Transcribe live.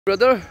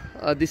Brother,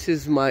 this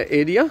is my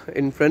area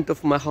in front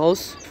of my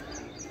house.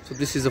 So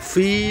this is a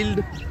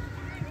field.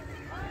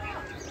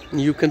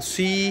 You can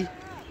see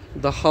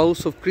the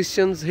house of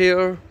Christians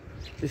here.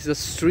 This is a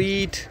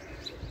street.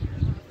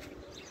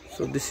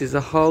 So this is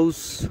a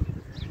house.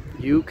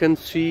 You can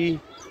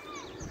see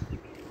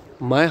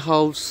my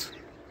house,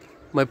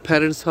 my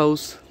parents'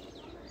 house,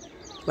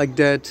 like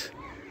that.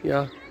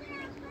 Yeah,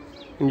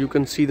 and you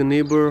can see the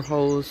neighbor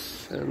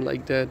house and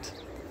like that.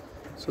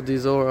 So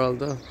these are all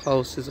the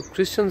houses of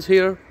Christians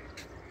here,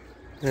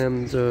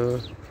 and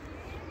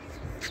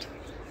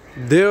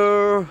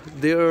there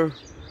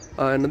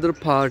another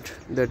part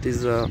that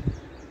is a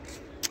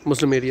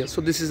Muslim area.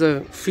 So this is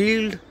a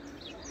field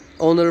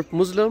owner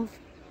Muslim.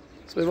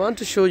 So I want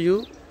to show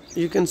you.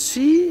 You can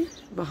see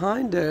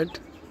behind that.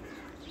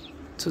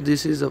 So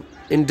this is a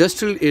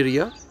industrial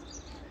area,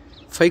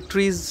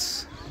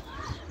 factories.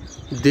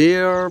 They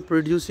are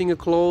producing a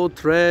cloth,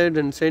 thread,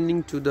 and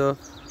sending to the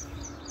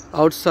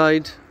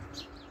outside.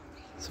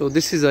 So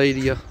this is the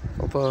area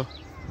of a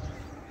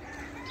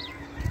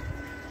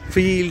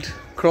field,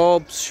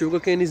 crops,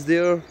 sugarcane is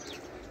there,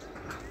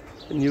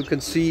 and you can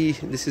see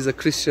this is a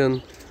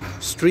Christian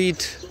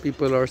street.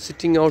 People are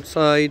sitting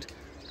outside.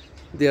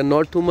 They are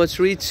not too much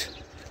rich.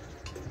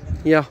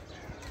 Yeah.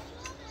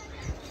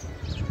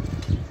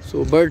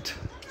 So but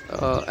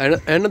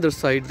another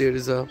side there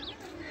is a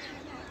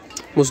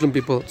Muslim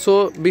people.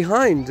 So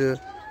behind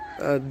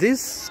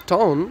this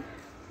town,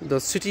 the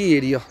city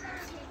area.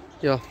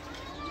 Yeah.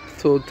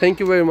 So thank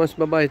you very much.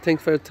 Bye bye.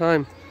 Thanks for your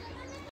time.